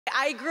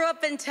I grew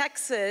up in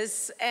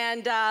Texas,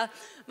 and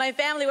my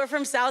family, we're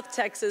from South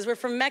Texas. We're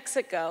from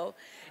Mexico.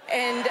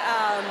 And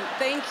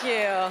thank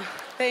you.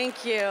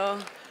 Thank you.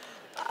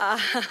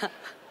 I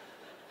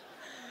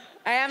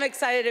am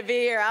excited to be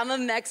here. I'm a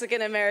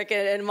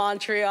Mexican-American in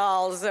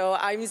Montreal, so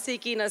I'm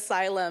seeking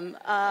asylum.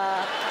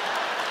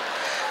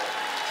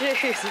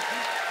 Jeez.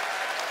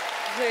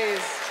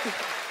 Please.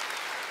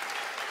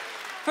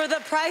 For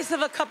the price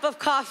of a cup of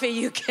coffee,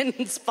 you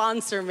can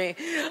sponsor me.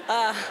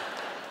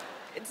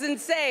 It's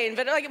insane,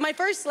 but like my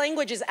first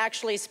language is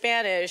actually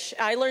Spanish.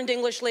 I learned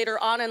English later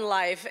on in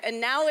life, and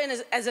now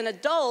as an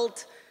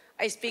adult,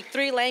 I speak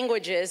 3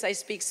 languages. I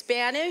speak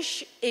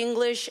Spanish,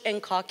 English,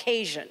 and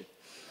Caucasian.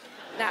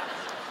 Now,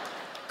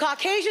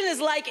 Caucasian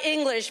is like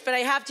English, but I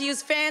have to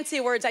use fancy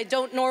words I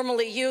don't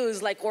normally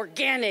use, like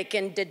organic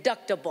and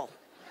deductible.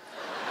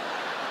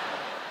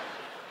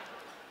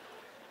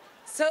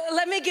 So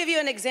let me give you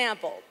an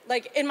example.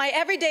 Like in my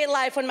everyday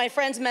life, when my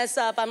friends mess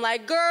up, I'm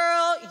like,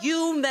 girl,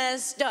 you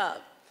messed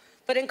up.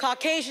 But in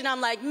Caucasian,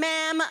 I'm like,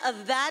 ma'am,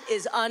 that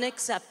is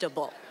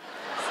unacceptable.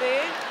 See?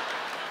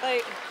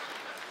 Like,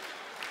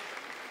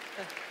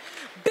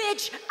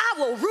 bitch, I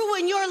will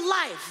ruin your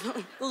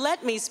life.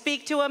 Let me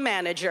speak to a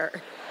manager.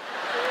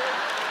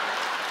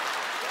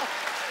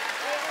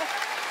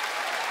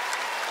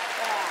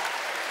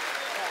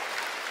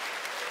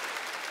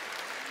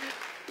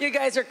 You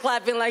guys are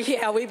clapping like,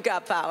 yeah, we've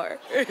got power.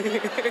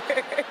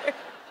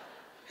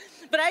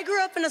 But I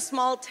grew up in a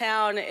small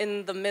town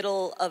in the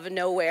middle of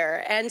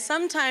nowhere. And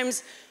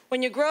sometimes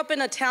when you grow up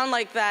in a town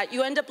like that,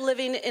 you end up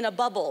living in a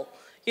bubble.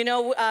 You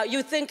know,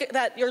 you think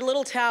that your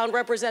little town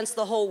represents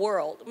the whole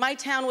world. My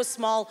town was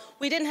small.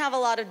 We didn't have a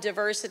lot of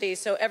diversity,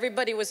 so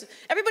everybody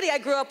I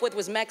grew up with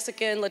was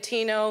Mexican,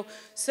 Latino,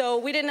 so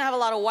we didn't have a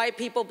lot of white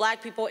people,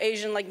 black people,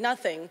 Asian, like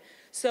nothing.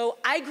 So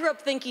I grew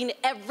up thinking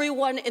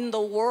everyone in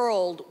the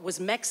world was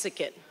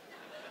Mexican.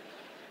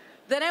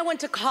 Then I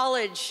went to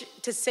college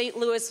to St.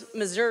 Louis,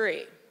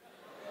 Missouri.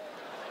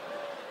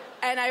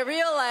 And I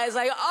realized,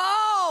 like,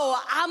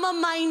 oh, I'm a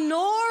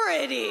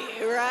minority,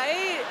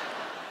 right?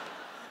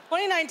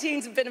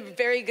 2019's been a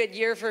very good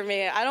year for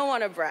me. I don't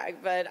want to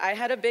brag, but I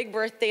had a big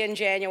birthday in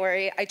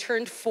January. I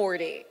turned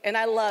 40, and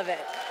I love it.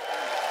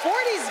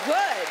 40's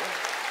good.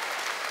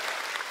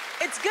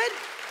 It's good.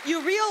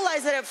 You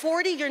realize that at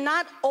 40, you're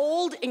not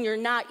old and you're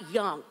not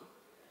young.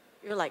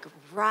 You're like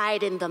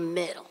right in the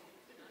middle.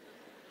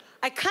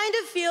 I kind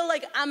of feel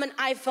like I'm an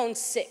iPhone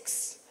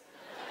 6.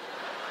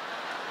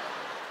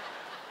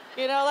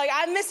 You know, like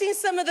I'm missing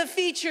some of the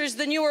features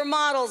the newer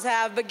models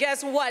have, but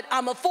guess what?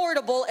 I'm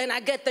affordable and I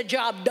get the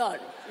job done,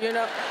 you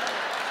know?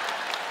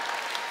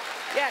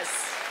 Yes.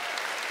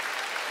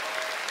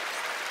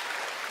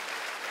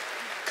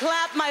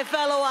 Clap my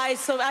fellow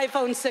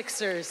iPhone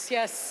 6ers,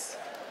 yes.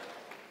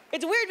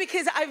 It's weird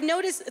because I've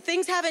noticed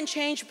things haven't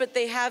changed, but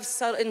they have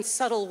in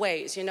subtle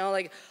ways, you know?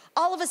 Like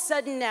all of a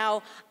sudden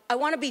now, I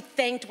want to be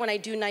thanked when I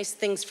do nice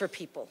things for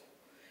people.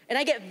 And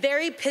I get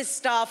very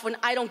pissed off when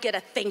I don't get a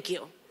thank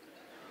you.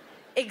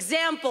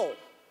 Example,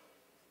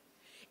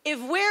 if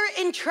we're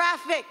in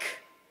traffic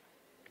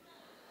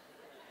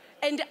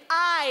and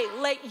I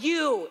let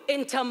you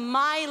into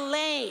my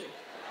lane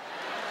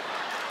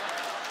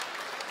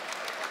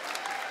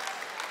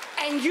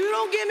and you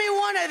don't give me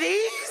one of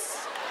these,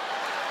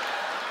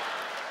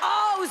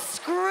 oh,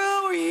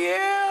 screw you.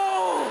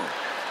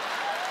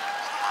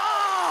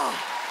 Oh,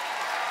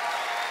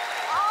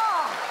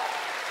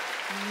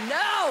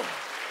 no.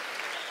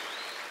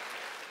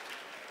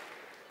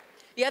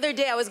 The other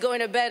day I was going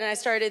to bed and I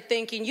started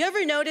thinking, you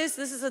ever notice,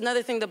 this is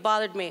another thing that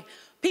bothered me,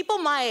 people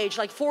my age,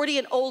 like 40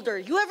 and older,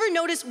 you ever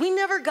notice we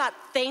never got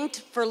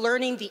thanked for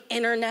learning the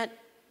internet?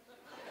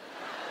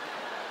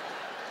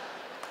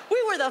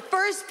 We were the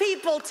first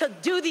people to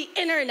do the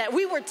internet.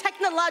 We were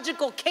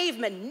technological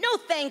cavemen. No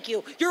thank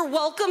you. You're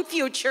welcome,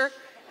 future.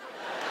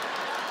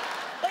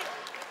 Like,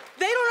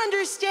 they don't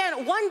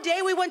understand. One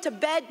day we went to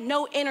bed,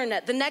 no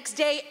internet. The next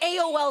day,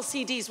 AOL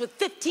CDs with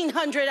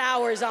 1,500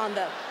 hours on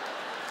them.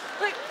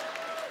 Like,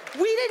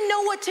 we didn't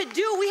know what to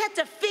do. We had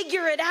to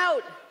figure it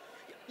out.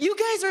 You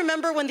guys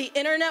remember when the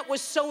internet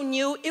was so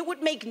new, it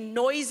would make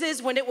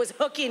noises when it was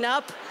hooking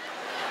up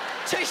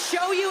to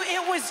show you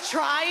it was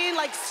trying,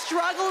 like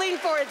struggling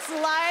for its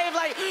life,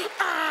 like,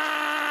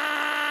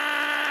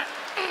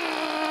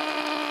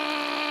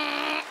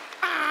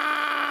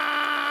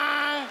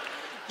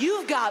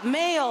 You've got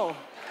mail.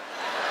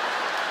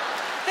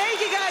 Thank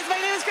you guys. My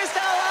name is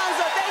Cristela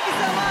Alonzo. Thank you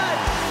so much.